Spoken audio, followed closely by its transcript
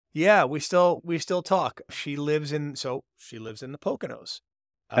Yeah, we still talk. She lives in the Poconos.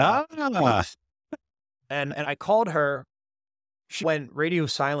 Uh, Ah, and I called her. She went radio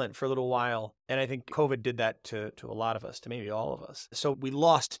silent for a little while, and I think COVID did that to a lot of us, to maybe all of us. So we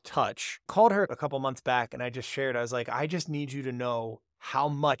lost touch. Called her a couple months back, and I just shared, I was like, "I just need you to know how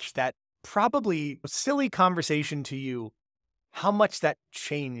much that probably silly conversation to you, how much that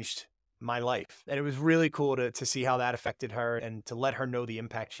changed my life." And it was really cool to see how that affected her and to let her know the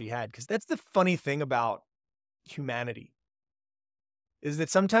impact she had. Because that's the funny thing about humanity, is that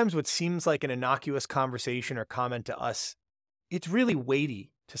sometimes what seems like an innocuous conversation or comment to us, it's really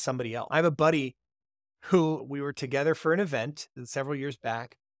weighty to somebody else. I have a buddy who we were together for an event several years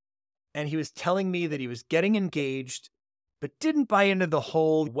back, and he was telling me that he was getting engaged, but didn't buy into the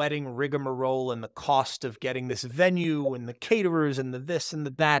whole wedding rigmarole and the cost of getting this venue and the caterers and the this and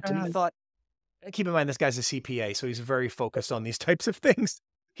the that. And he ah, thought, keep in mind, this guy's a CPA, so he's very focused on these types of things.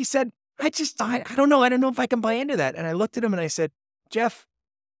 He said, I don't know. I don't know if I can buy into that. And I looked at him and I said, Jeff,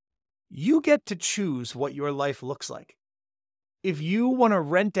 you get to choose what your life looks like. If you want to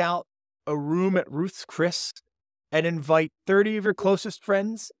rent out a room at Ruth's Chris and invite 30 of your closest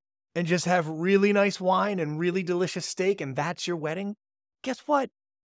friends and just have really nice wine and really delicious steak, and that's your wedding, guess what?